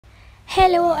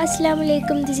Hello,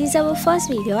 Assalamualaikum. This is our first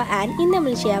video and in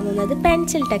we will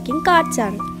pencil tucking cards.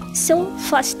 So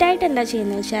first item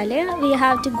we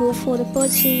have to go for the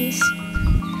purchase.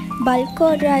 Bulk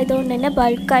order aayadonde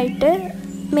bulk aayittu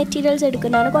materials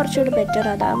edukkunnaanu korchude better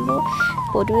adambo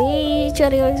പൊതുവേ ഈ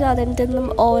ചെറിയ ഒരു സാധനത്തിനും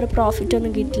over profit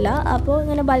ഒന്നും കിട്ടില്ല. അപ്പോൾ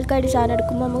ഇങ്ങനെ ബൾക്കായിട്ട് സാധനം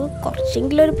എടുക്കുമ്പോൾ നമുക്ക്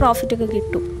കുറച്ചെങ്കിലും ഒരു പ്രോഫിറ്റൊക്കെ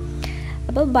കിട്ടും.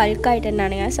 അപ്പോൾ ബൾക്കായിട്ട്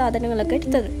തന്നെയാണ് ഞാൻ സാധനങ്ങളൊക്കെ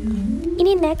എടുത്തത്.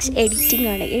 ഇനി നെക്സ്റ്റ് എഡിറ്റിംഗ്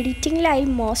ആണ്. എഡിറ്റിങ്ങിൽ I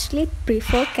mostly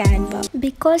prefer Canva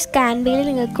because ക്യാൻവയിൽ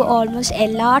നിങ്ങൾക്ക് ഓൾമോസ്റ്റ്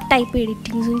എല്ലാ ടൈപ്പ്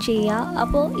എഡിറ്റിങ്സും ചെയ്യാം.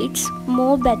 അപ്പോൾ it's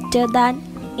more better than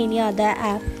any other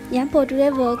app. ഞാൻ പൊതുവേ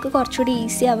വർക്ക് കുറച്ചുകൂടി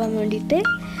ഈസി ആവാൻ വേണ്ടിയിട്ട്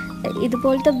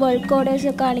ഇതുപോലത്തെ ബൾക്ക്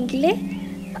ഓർഡേഴ്സൊക്കെ ആണെങ്കിൽ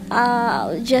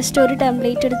ജസ്റ്റ് ഒരു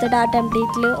ടെംപ്ലേറ്റ് എടുത്തിട്ട് ആ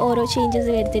ടെംപ്ലേറ്റിൽ ഓരോ ചേഞ്ചസ്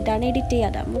വരുത്തിയിട്ടാണ് എഡിറ്റ്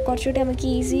ചെയ്യാറ്. അപ്പോൾ കുറച്ചുകൂടി നമുക്ക്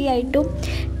ഈസി ആയിട്ടും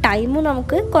ടൈമും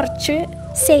നമുക്ക് കുറച്ച്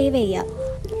സേവ് ചെയ്യാം.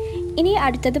 ഇനി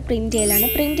അടുത്തത് പ്രിൻറ്റ് ചെയ്യലാണ്.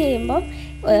 പ്രിൻറ്റ് ചെയ്യുമ്പോൾ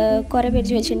കുറേ പേര്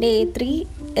ചോദിച്ചിട്ടുണ്ട് A3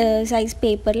 സൈസ്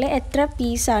പേപ്പറിൽ എത്ര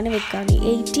പീസാണ് വെക്കുകയാണ്.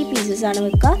 80 പീസസാണ്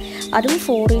വെക്കുക, അതും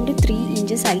 4x3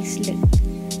 ഇഞ്ച് സൈസിൽ.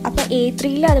 അപ്പോൾ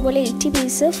A3യിൽ അതുപോലെ 80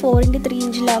 പീസ് 4x3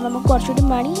 ഇഞ്ചിലാകുമ്പോൾ നമുക്ക് കുറച്ചുകൂടി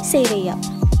മണി സേവ് ചെയ്യാം.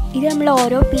 ഇത് നമ്മൾ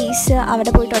ഓരോ പീസ്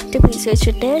അവിടെ പോയിട്ട് ഒറ്റ പീസ്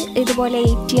വെച്ചിട്ട് ഇതുപോലെ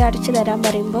 80 അടിച്ച് തരാൻ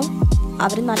പറയുമ്പോൾ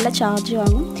അവർ നല്ല ചാർജ്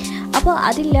വാങ്ങും. അപ്പോൾ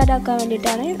അതില്ലാതാക്കാൻ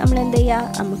വേണ്ടിയിട്ടാണ് നമ്മൾ എന്ത്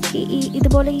ചെയ്യുക, നമുക്ക്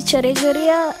ഇതുപോലെ ഈ ചെറിയ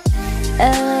ചെറിയ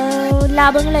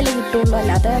ലാഭങ്ങളെല്ലാം കിട്ടുള്ളൂ,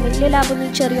 അല്ലാതെ വലിയ ലാഭം ഈ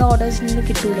ചെറിയ ഓർഡേഴ്സിൽ നിന്ന്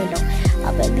കിട്ടുള്ളല്ലോ.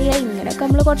 അപ്പോൾ എന്ത് ചെയ്യുക, ഇങ്ങനെയൊക്കെ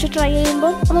നമ്മൾ കുറച്ച് ട്രൈ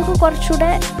ചെയ്യുമ്പോൾ നമുക്ക് കുറച്ചുകൂടെ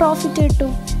പ്രോഫിറ്റ്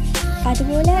കിട്ടും.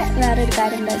 അതുപോലെ വേറൊരു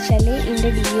കാര്യം എന്താ വെച്ചാൽ എൻ്റെ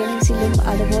DMസിലും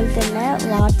അതുപോലെ തന്നെ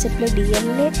വാട്സപ്പിൽ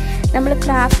DMൽ നമ്മൾ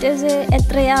ക്രാഫ്റ്റേഴ്സ്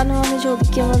എത്രയാണോ എന്ന്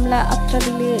ചോദിക്കുമ്പോൾ നമ്മൾ അത്ര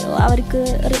വലിയ അവർക്ക്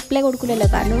റിപ്ലൈ കൊടുക്കില്ലല്ലോ,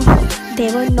 കാരണം ദേ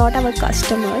were not our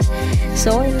customers.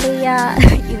 So എന്ത്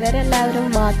ചെയ്യുക, ഇവരെല്ലാവരും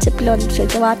വാട്സപ്പിൽ ഒന്ന്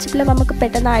ചോദിക്കുക. വാട്സപ്പിൽ നമുക്ക്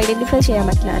പെട്ടെന്ന് ഐഡൻറ്റിഫൈ ചെയ്യാൻ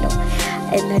പറ്റില്ലല്ലോ.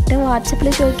 എന്നിട്ട് വാട്സപ്പിൽ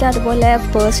ചോദിക്കുക. അതുപോലെ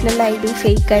പേഴ്സണൽ ID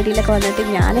ഫേക്ക് IDയിലൊക്കെ വന്നിട്ട്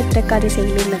ഞാൻ എത്രയൊക്കെ അത്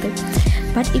സെയിൽ ചെയ്യുന്നത്.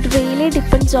 But it really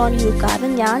depends on you.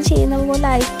 കാരണം ഞാൻ ചെയ്യുന്ന പോലെ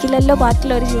ആയിരിക്കില്ലല്ലോ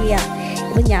ബാക്കിയുള്ളവർ ചെയ്യാം.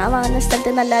 ഇപ്പോൾ ഞാൻ വാങ്ങുന്ന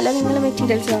സ്ഥലത്ത് നല്ലല്ലോ നിങ്ങൾ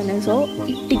മെറ്റീരിയൽസ് വാങ്ങുന്നത്. So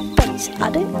it depends.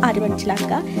 അത് ആര്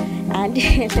മനസ്സിലാക്കുക. ആൻഡ്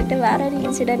എന്നിട്ട് വേറൊരു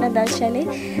ഇൻസിഡൻറ്റ് എന്താ വെച്ചാൽ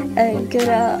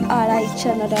എനിക്കൊരു ആളയച്ചു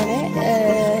തന്നതാണ്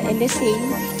എൻ്റെ സെയിം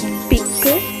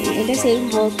പിക്ക്, എൻ്റെ സെയിം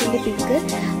വർക്കിൻ്റെ പിക്ക്.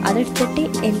 അതെടുത്തിട്ട്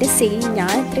എൻ്റെ സെയിം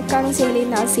ഞാൻ എത്രക്കാണ് സെയിൽ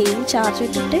ചെയ്യുന്നത് ആ സെയിം ചാർജ്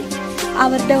ഇട്ടിട്ട്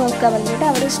അവരുടെ വർക്ക് പറഞ്ഞിട്ട്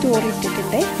അവർ സ്റ്റോറി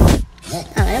ഇട്ടിട്ടുണ്ട്.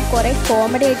 അങ്ങനെ കുറേ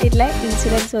കോമഡി ആയിട്ടുള്ള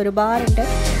ഇൻസിഡൻറ്റ്സ് ഒരുപാടുണ്ട്.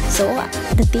 So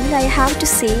the thing I have to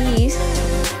say is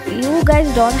you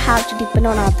guys don't have to depend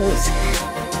on others.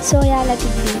 So let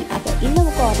it be. അപ്പോൾ ഇന്ന്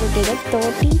നമുക്ക് ഓർഡർ ചെയ്തത്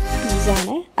 30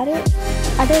 പീസാണ്.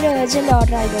 അതൊരു ഏർജൻറ്റ്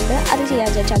ഓർഡർ ആയതുകൊണ്ട് അത് ചെയ്യാൻ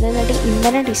വിചാരിച്ചു. അത് എന്നിട്ട്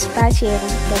ഇന്നലെ ഡിസ്പാച്ച്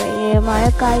ചെയ്യണം. കുറേ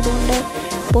മഴയൊക്കെ ആയതുകൊണ്ട്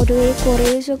പൊതുവേ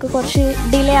കൊറിയേഴ്സൊക്കെ കുറച്ച്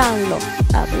ഡിലേ ആണല്ലോ.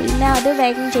 അപ്പോൾ പിന്നെ അത്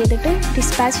വേഗം ചെയ്തിട്ട്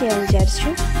ഡിസ്പാച്ച് ചെയ്യാമെന്ന്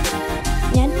വിചാരിച്ചു.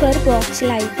 ഞാൻ പെർ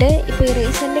ബോക്സിലായിട്ട് ഇപ്പോൾ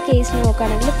ഇറേസറിൻ്റെ കേസിൽ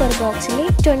നോക്കുകയാണെങ്കിൽ പെർ ബോക്സിൽ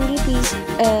 20 പീസ്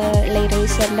ഉള്ള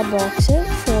ഇറേസറിൻ്റെ ബോക്സ്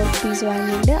 4 പീസ്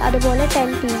വാങ്ങിയിട്ടുണ്ട്. അതുപോലെ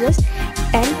 10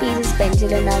 പീസസ്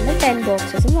പെൻസിലുണ്ടാകുന്ന 10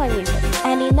 ബോക്സസും വാങ്ങിയിട്ടുണ്ട്.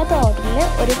 ആൻഡ് ഇന്നത്തെ ഓർഡറിൽ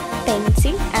ഒരു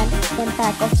pencil and 1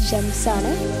 pack of Gems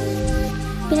ആണ്.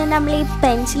 പിന്നെ നമ്മൾ ഈ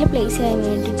പെൻസിൽ പ്ലേസ് ചെയ്യാൻ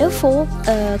വേണ്ടിയിട്ട്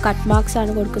 4 കട്ട് മാർക്സ്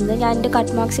ആണ് കൊടുക്കുന്നത്. ഞാൻ എൻ്റെ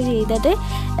കട്ട് മാർക്സ് ചെയ്തത്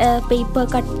പേപ്പർ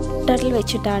കട്ടറിൽ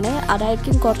വെച്ചിട്ടാണ്.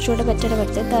 അതായിരിക്കും കുറച്ചുകൂടെ ബെറ്റർ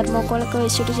വരുന്നത്. തെർമോക്കോളൊക്കെ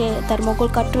വെച്ചിട്ട് തെർമോക്കോൾ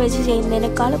കട്ടർ വെച്ച്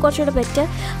ചെയ്യുന്നതിനേക്കാൾ കുറച്ചുകൂടെ ബെറ്റർ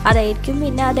അതായിരിക്കും.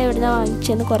 പിന്നെ അത് എവിടെ നിന്ന്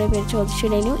വാങ്ങിച്ചെന്ന് കുറേ പേര്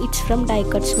ചോദിച്ചിട്ടുണ്ടായിരുന്നു. It's from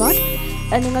ഡൈക്കട്ട് smart.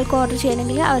 നിങ്ങൾക്ക് ഓർഡർ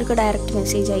ചെയ്യണമെങ്കിൽ അവർക്ക് ഡയറക്റ്റ്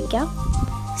മെസ്സേജ് അയക്കാം.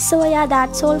 So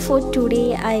that's all for today.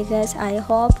 I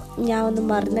hope ഞാൻ ഒന്നും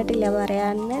മറന്നിട്ടില്ല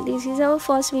പറയാമെന്ന്. This is our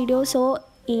first video. So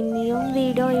ഇനിയും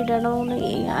വീഡിയോ ഇടണമെന്ന്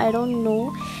ഐ ഡോണ്ട് നോ.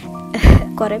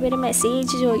 കുറേ പേര്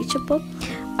മെസ്സേജ് ചോദിച്ചപ്പോൾ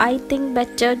I think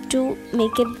better to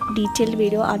make A detailed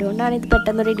video. അതുകൊണ്ടാണ് ഇത്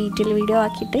പെട്ടെന്നൊരു ഡീറ്റെയിൽഡ് വീഡിയോ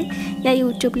ആക്കിയിട്ട് ഞാൻ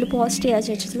യൂട്യൂബിൽ പോസ്റ്റ് ചെയ്യാൻ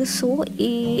ചോദിച്ചത്. So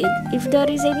if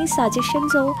there is any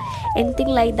suggestions or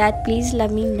anything like that please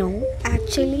let me no.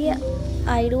 Actually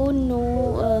I don't know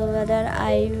whether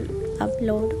I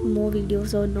upload more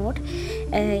videos or not.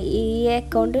 ഈ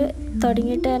account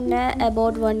തുടങ്ങിയിട്ട് തന്നെ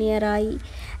അബൌട്ട് 1 year ആയി.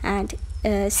 And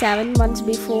 7 months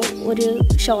before ഒരു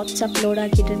shorts upload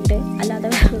ആക്കിയിട്ടുണ്ട്, അല്ലാതെ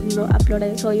ഒന്നും upload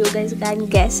ആയി. So you guys can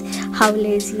guess how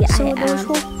lazy I am.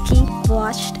 So keep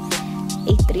watched.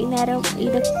 ഇത്രയും നേരം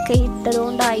ഇതൊക്കെ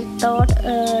ഇട്ടതുകൊണ്ട് ഐ തോട്ട്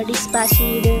ഡിസ്പാച്ചിങ്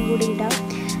വീഡിയോയും കൂടി ഇടാം.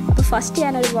 അപ്പോൾ ഫസ്റ്റ്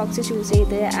ഞാനൊരു ബോക്സ് ചൂസ്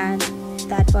ചെയ്ത് and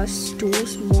that was to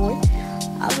small.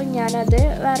 അപ്പോൾ ഞാനത്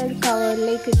വേറൊരു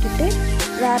കവറിലേക്ക് ഇട്ടിട്ട്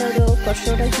വേറൊരു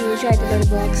കുറച്ചുകൂടെ ഹ്യൂജ് ആയിട്ടുള്ളൊരു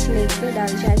ബോക്സിലേക്ക് ഇടാൻ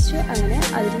വിചാരിച്ചു. അങ്ങനെ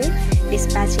അതിൽ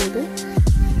ഡിസ്പാച്ച് ചെയ്തു.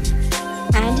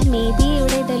 ആൻഡ് മേ ബി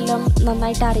ഇവിടെ ഇതെല്ലാം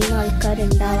നന്നായിട്ട് അറിയുന്ന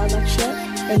ആൾക്കാരുണ്ടാവാം. പക്ഷേ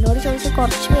എന്നോട് ചോദിച്ച്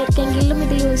കുറച്ച് പേർക്കെങ്കിലും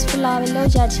ഇത് യൂസ്ഫുൾ ആവല്ലോ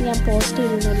വിചാരിച്ച് ഞാൻ പോസ്റ്റ്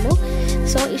ചെയ്തിരുന്നുള്ളൂ.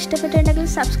 സോ ഇഷ്ടപ്പെട്ടിട്ടുണ്ടെങ്കിൽ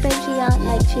സബ്സ്ക്രൈബ് ചെയ്യുക,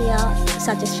 ലൈക്ക് ചെയ്യുക,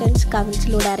 സജഷൻസ്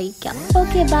കമൻസിലൂടെ അറിയിക്കാം.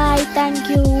 Okay bye, thank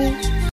you.